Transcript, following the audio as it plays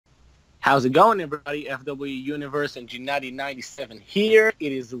How's it going, everybody? FW Universe and Gennady97 here.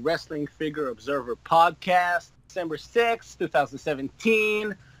 It is the Wrestling Figure Observer Podcast, December 6th,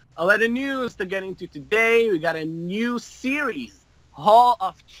 2017. A lot of news to get into today. We got a new series, Hall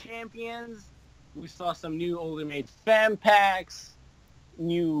of Champions. We saw some new Ultimate Fan Packs,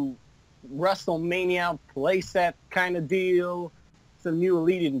 new WrestleMania playset kind of deal, some new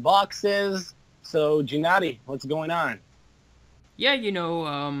Elite in boxes. So, Gennady, what's going on? Yeah,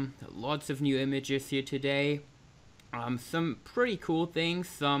 lots of new images here today. Some pretty cool things.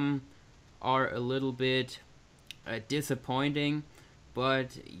 Some are a little bit disappointing.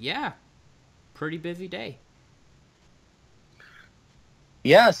 But yeah, pretty busy day.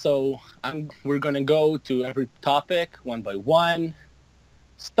 Yeah, so we're going to go to every topic one by one.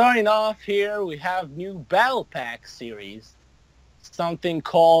 Starting off here, we have new Battle Pack series. Something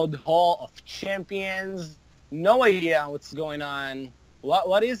called Hall of Champions. No idea what's going on.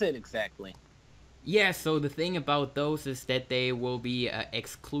 What is it exactly? Yeah, so the thing about those is that they will be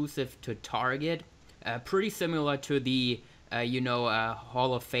exclusive to Target. Pretty similar to the,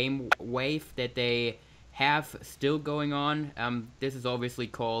 Hall of Fame wave that they have still going on. This is obviously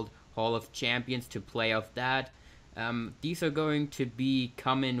called Hall of Champions to play off that. These are going to be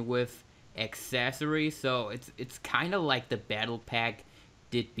coming with accessories, so it's kind of like the Battle Pack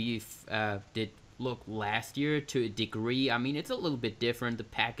did look last year to a degree. I mean, it's a little bit different. The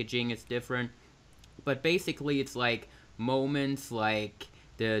packaging is different. But basically, it's like moments like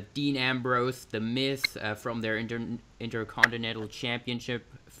the Dean Ambrose, The Miz from their Intercontinental Championship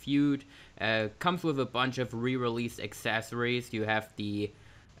feud. Comes with a bunch of re-released accessories. You have the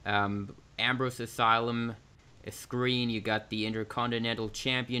Ambrose Asylum screen. You got the Intercontinental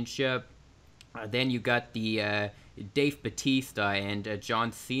Championship. Then you got the Dave Bautista and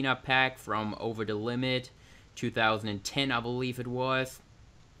John Cena pack from Over the Limit, 2010, I believe it was.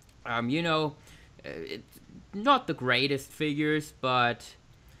 It's not the greatest figures, but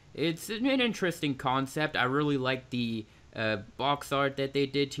it's an interesting concept. I really like the box art that they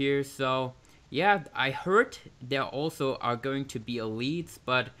did here. So, yeah, I heard there also are going to be elites,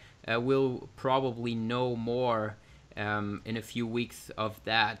 but we'll probably know more in a few weeks of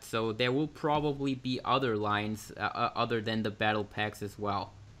that. So there will probably be other lines other than the battle packs as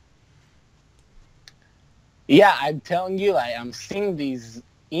well. Yeah, I'm telling you, I'm seeing these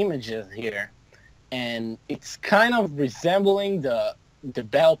images here, and it's kind of resembling the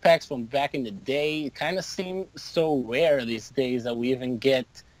battle packs from back in the day. It kind of seems so rare these days that we even get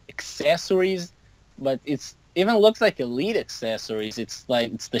accessories, but it's even looks like elite accessories. It's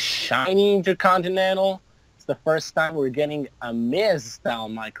the shiny Intercontinental. It's the first time we're getting a Miz-style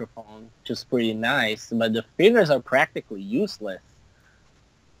microphone, which is pretty nice, but the figures are practically useless.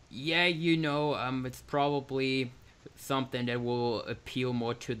 Yeah, it's probably something that will appeal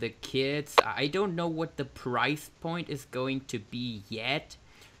more to the kids. I don't know what the price point is going to be yet,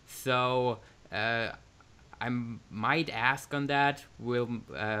 so I might ask on that. We'll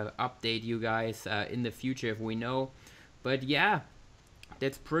update you guys in the future if we know. But yeah,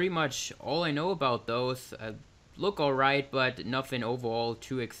 that's pretty much all I know about those. Look alright, but nothing overall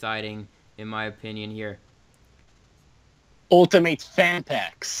too exciting in my opinion here. Ultimate Fan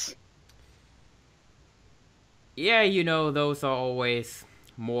Packs. Yeah, those are always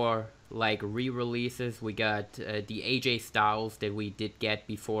more like re-releases. We got the AJ Styles that we did get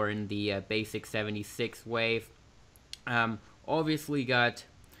before in the Basic 76 wave. Obviously got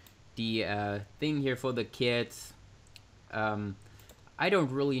the thing here for the kids. I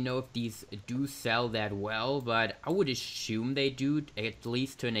don't really know if these do sell that well, but I would assume they do, at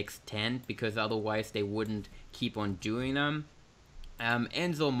least to an extent, because otherwise they wouldn't keep on doing them.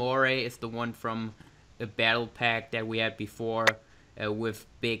 Enzo More is the one from a battle pack that we had before with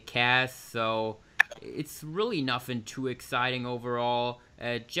Big Cass, so it's really nothing too exciting overall.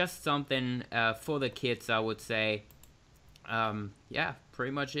 Just something for the kids, I would say. Yeah,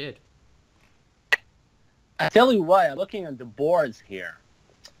 pretty much it. I tell you what, I'm looking at the boards here,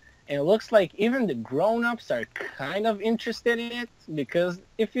 and it looks like even the grown-ups are kind of interested in it, because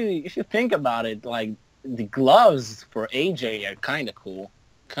if you think about it, like, the gloves for AJ are kind of cool.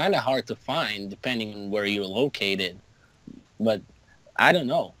 Kind of hard to find depending on where you're located. But I don't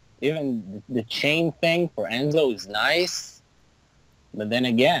know. Even the chain thing for Enzo is nice. But then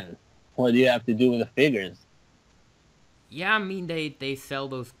again, what do you have to do with the figures? Yeah, I mean, they sell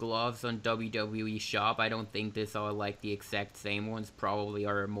those gloves on WWE Shop. I don't think these are like the exact same ones. Probably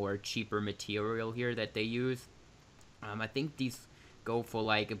are a more cheaper material here that they use. I think these go for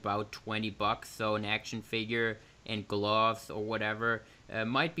like about $20, so an action figure and gloves or whatever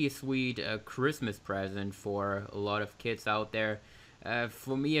might be a sweet Christmas present for a lot of kids out there.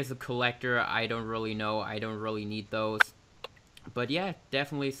 For me as a collector, I don't really know. I don't really need those. But yeah,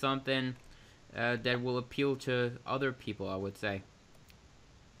 definitely something that will appeal to other people, I would say.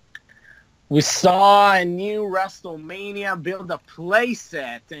 We saw a new WrestleMania build a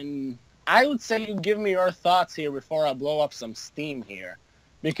playset, and I would say you give me your thoughts here before I blow up some steam here,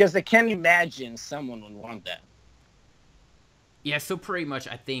 because I can't imagine someone would want that. Yeah, so pretty much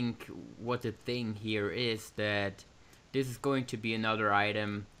I think what the thing here is that this is going to be another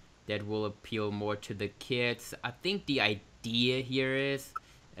item that will appeal more to the kids. I think the idea here is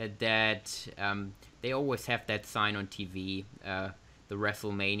that they always have that sign on TV, the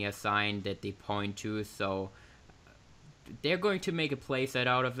WrestleMania sign that they point to, so they're going to make a playset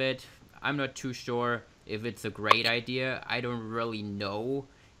out of it. I'm not too sure if it's a great idea. I don't really know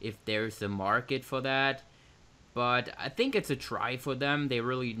if there's a market for that, but I think it's a try for them. They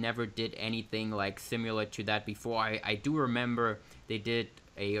really never did anything like similar to that before. I do remember they did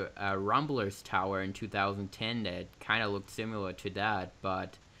a Rumblers Tower in 2010 that kind of looked similar to that,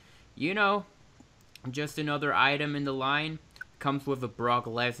 but you know, just another item in the line. Comes with a Brock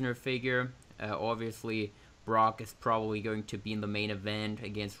Lesnar figure. Obviously, Brock is probably going to be in the main event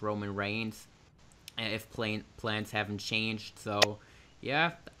against Roman Reigns if plans haven't changed. So,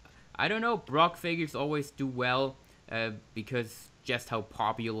 yeah, I don't know. Brock figures always do well because just how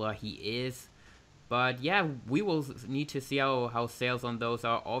popular he is. But yeah, we will need to see how sales on those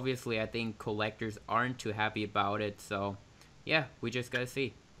are. Obviously, I think collectors aren't too happy about it. So, yeah, we just gotta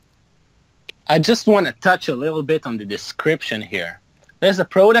see. I just want to touch a little bit on the description here. There's a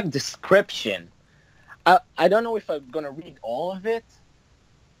product description. I don't know if I'm going to read all of it,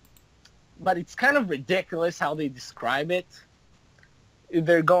 but it's kind of ridiculous how they describe it.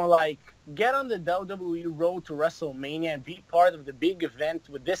 They're going like, get on the WWE road to WrestleMania and be part of the big event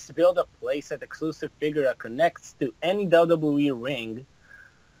with this build-up playset exclusive figure that connects to any WWE ring.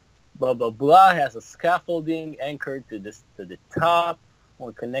 Blah, blah, blah. Has a scaffolding anchored to the top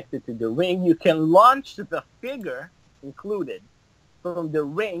or connected to the ring. You can launch the figure included from the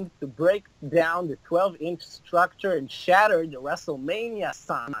ring to break down the 12-inch structure and shatter the WrestleMania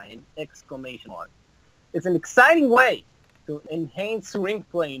sign! Exclamation mark. It's an exciting way to enhance ring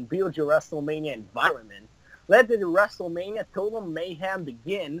play and build your WrestleMania environment. Let the WrestleMania total mayhem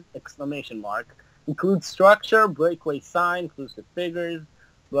begin! Exclamation mark. Includes structure, breakaway sign, inclusive figures,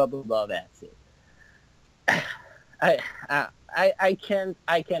 blah blah blah. That's it. I can't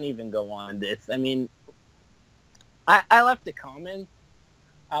even go on this. I mean, I left a comment.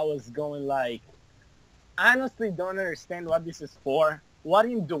 I was going like, I honestly don't understand what this is for. What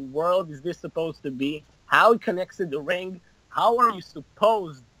in the world is this supposed to be? How it connects to the ring? How are you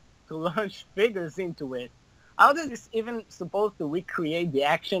supposed to launch figures into it? How is this even supposed to recreate the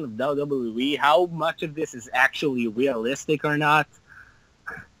action of WWE? How much of this is actually realistic or not?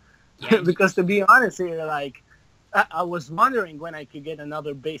 Yeah. Because to be honest here, like, I was wondering when I could get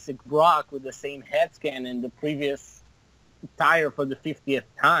another basic Brock with the same head scan in the previous tire for the 50th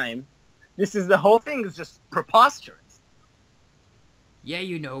time. The whole thing is just preposterous. Yeah,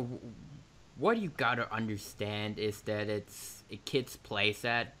 you know, what you gotta understand is that it's a kid's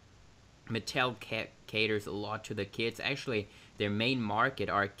playset. Mattel caters a lot to the kids. Actually, their main market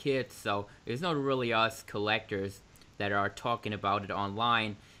are kids, so it's not really us collectors that are talking about it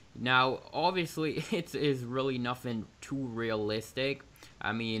online. Now, obviously, it is really nothing too realistic.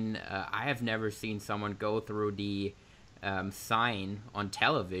 I mean, I have never seen someone go through the sign on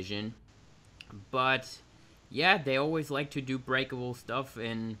television. But, yeah, they always like to do breakable stuff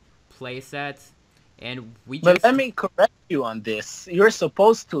in playsets. And we just... But let me correct you on this. You're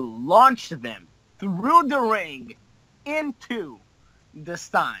supposed to launch them through the ring into the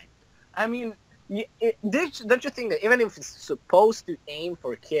sign. I mean... don't you think that even if it's supposed to aim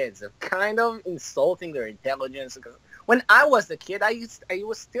for kids, it's kind of insulting their intelligence? Because when I was a kid, I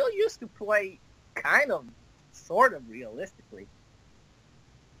was still used to play kind of, sort of realistically.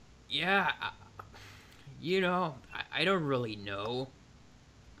 Yeah, you know, I don't really know.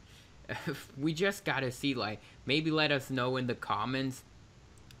 We just gotta see, like, maybe let us know in the comments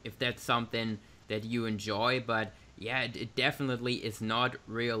if that's something that you enjoy, but yeah, it definitely is not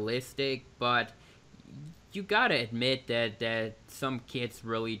realistic, but you gotta admit that some kids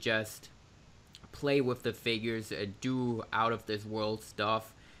really just play with the figures, do out of this world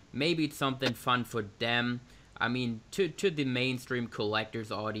stuff. Maybe it's something fun for them. I mean, to the mainstream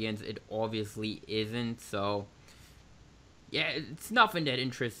collector's audience, it obviously isn't, so yeah, it's nothing that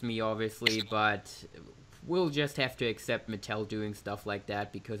interests me, obviously, but we'll just have to accept Mattel doing stuff like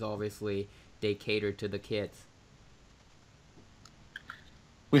that because obviously they cater to the kids.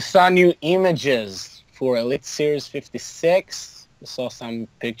 We saw new images for Elite Series 56. Saw some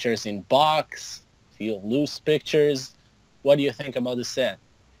pictures in box, a few loose pictures. What do you think about the set?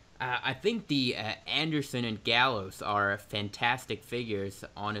 I think the Anderson and Gallows are fantastic figures,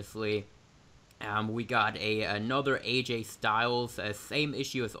 honestly. We got another AJ Styles, same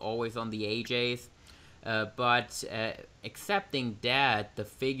issue as always on the AJs. But accepting that, the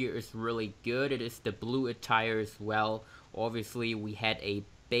figure is really good. It is the blue attire as well. Obviously, we had a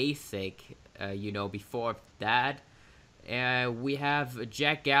basic, before that. We have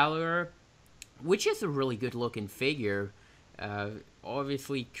Jack Gallagher, which is a really good looking figure.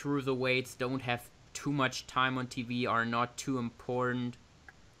 Obviously, cruiserweights don't have too much time on TV, are not too important.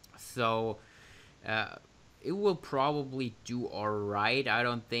 So, uh, it will probably do alright. I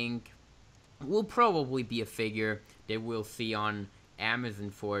don't think will probably be a figure that we'll see on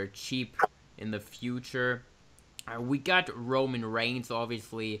Amazon for cheap in the future. We got Roman Reigns,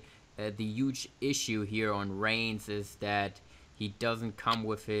 obviously. The huge issue here on Reigns is that he doesn't come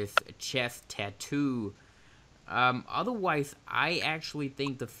with his chest tattoo. Otherwise, I actually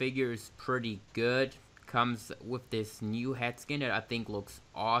think the figure is pretty good. Comes with this new head skin that I think looks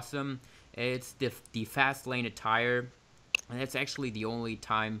awesome. It's the Fastlane attire, and that's actually the only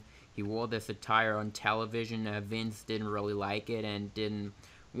time he wore this attire on television. Vince didn't really like it and didn't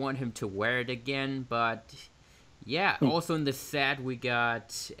want him to wear it again. But yeah, also in the set we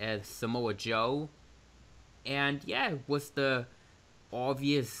got Samoa Joe. And yeah, it was the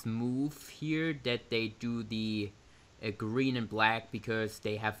obvious move here that they do the green and black because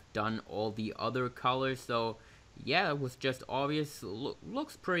they have done all the other colors. So yeah, it was just obvious.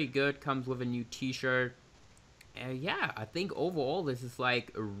 Looks pretty good. Comes with a new t-shirt. Yeah, I think overall this is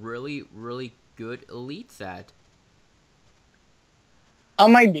like a really, really good Elite set. I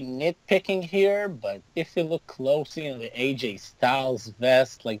might be nitpicking here, but if you look closely on the AJ Styles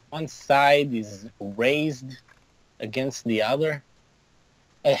vest, like one side is raised against the other.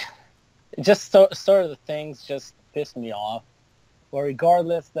 Eh, just sort of the things just piss me off. But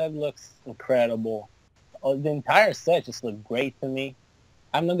regardless, that looks incredible. Oh, the entire set just looked great to me.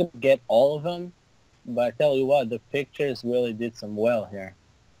 I'm not going to get all of them, but I tell you what, the pictures really did some well here.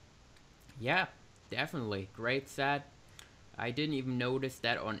 Yeah, definitely. Great set. I didn't even notice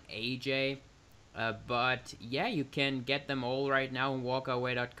that on AJ. But yeah, you can get them all right now on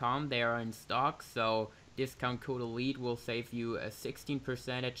walkoutwear.com. They are in stock, so discount code ELITE will save you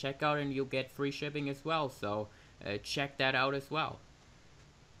 16% at checkout, and you'll get free shipping as well. So check that out as well.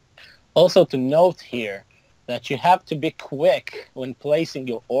 Also to note here that you have to be quick when placing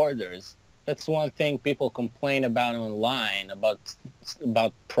your orders. That's one thing people complain about online,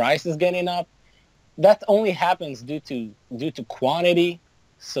 about prices getting up. That only happens due to quantity.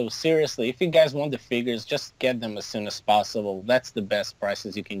 So seriously, if you guys want the figures, just get them as soon as possible. That's the best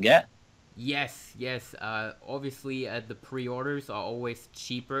prices you can get. Yes, yes. Obviously, the pre-orders are always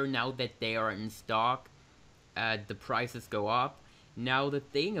cheaper now that they are in stock. The prices go up. Now, the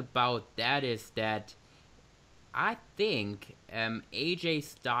thing about that is that I think AJ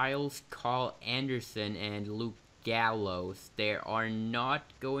Styles, Carl Anderson, and Luke Gallows, they are not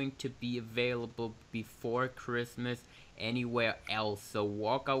going to be available before Christmas anywhere else. So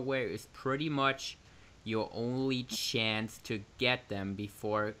Walkoutwear is pretty much your only chance to get them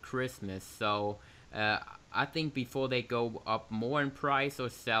before Christmas. So I think before they go up more in price or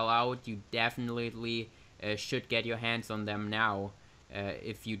sell out, you definitely should get your hands on them now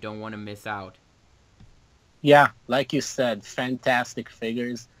if you don't want to miss out. Yeah, like you said, fantastic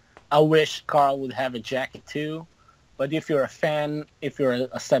figures. I wish Carl would have a jacket too. But if you're a fan, if you're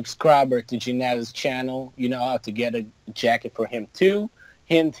a subscriber to Ginata's channel, you know how to get a jacket for him too.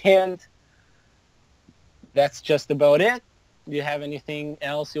 Hint, hint. That's just about it. Do you have anything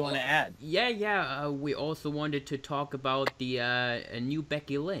else you want to add? Yeah. We also wanted to talk about the new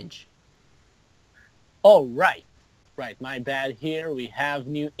Becky Lynch. Oh, right. Right, my bad here. We have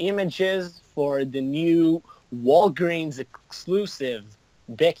new images for the new Walgreens exclusive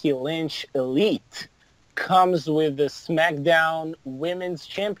Becky Lynch Elite. Comes with the SmackDown Women's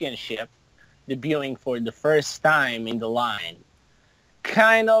Championship debuting for the first time in the line.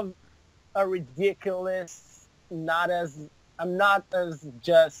 Kind of a ridiculous, I'm not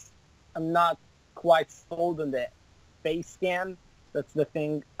quite sold on the face scan. That's the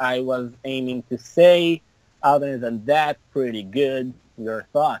thing I was aiming to say. Other than that, pretty good. Your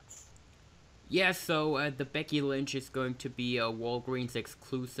thoughts? Yeah, so the Becky Lynch is going to be a Walgreens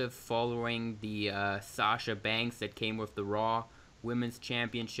exclusive following the Sasha Banks that came with the Raw Women's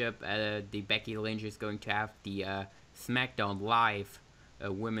Championship. The Becky Lynch is going to have the SmackDown Live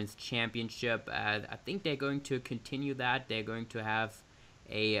Women's Championship. I think they're going to continue that. They're going to have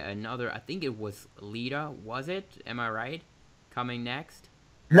another, I think it was Lita, was it? Am I right? coming next?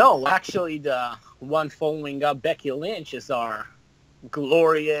 No, actually, the one following up Becky Lynch is our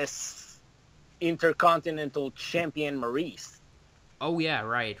glorious Intercontinental Champion Maurice. Oh yeah,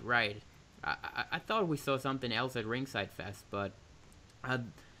 right. I thought we saw something else at Ringside Fest, but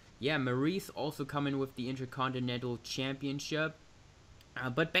yeah, Maurice also coming with the Intercontinental Championship.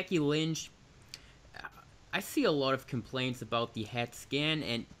 But Becky Lynch, I see a lot of complaints about the head scan,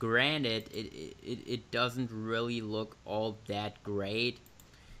 and granted, it doesn't really look all that great.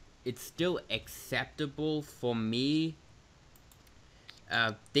 It's still acceptable for me.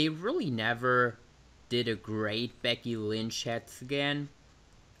 They really never did a great Becky Lynch head scan.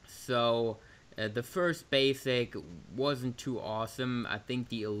 So, the first basic wasn't too awesome. I think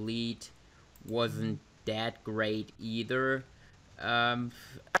the Elite wasn't that great either.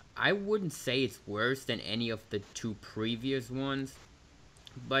 I wouldn't say it's worse than any of the two previous ones.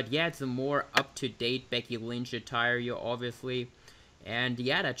 But yeah, it's a more up-to-date Becky Lynch attire, obviously. And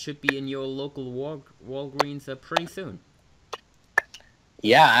yeah, that should be in your local Walgreens pretty soon.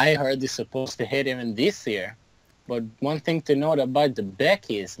 Yeah, I heard it's supposed to hit even this year. But one thing to note about the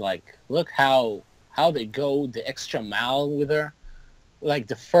Becky is, like, look how they go the extra mile with her. Like,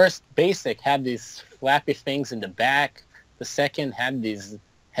 the first basic had these flappy things in the back. The second had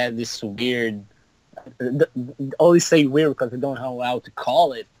this weird, always say weird because I don't know how to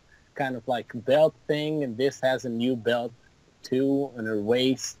call it, kind of like belt thing. And this has a new belt too on her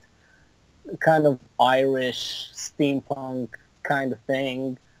waist, kind of Irish steampunk kind of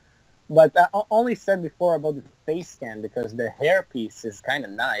thing. But I only said before about the face scan because the hairpiece is kind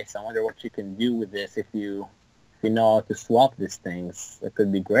of nice. I wonder what you can do with this if you know how to swap these things. It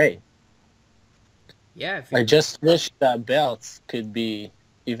could be great. Yeah. I just wish the belts could be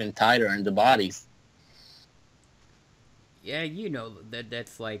even tighter in the bodies. Yeah,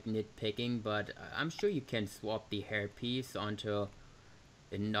 that's like nitpicking, but I'm sure you can swap the hairpiece onto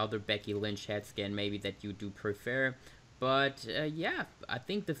another Becky Lynch head scan maybe that you do prefer. But yeah, I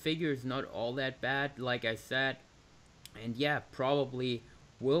think the figure is not all that bad, like I said. And yeah, probably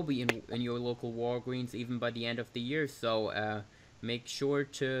will be in your local Walgreens even by the end of the year. So make sure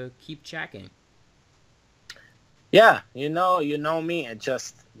to keep checking. Yeah, you know me. It's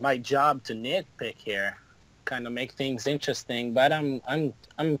just my job to nitpick here, kind of make things interesting. But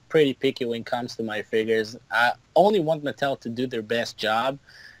I'm pretty picky when it comes to my figures. I only want Mattel to do their best job.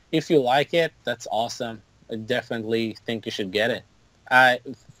 If you like it, that's awesome. I definitely think you should get it.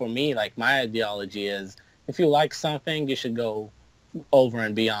 For me, like, my ideology is if you like something, you should go over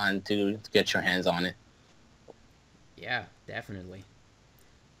and beyond to get your hands on it. Yeah, definitely.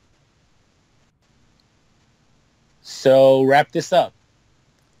 So wrap this up.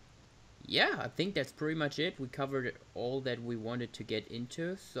 Yeah, I think that's pretty much it. We covered all that we wanted to get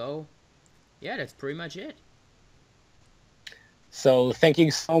into. So yeah, that's pretty much it. So thank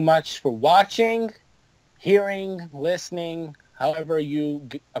you so much for watching, hearing, listening, however you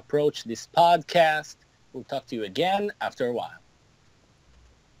approach this podcast. We'll talk to you again after a while.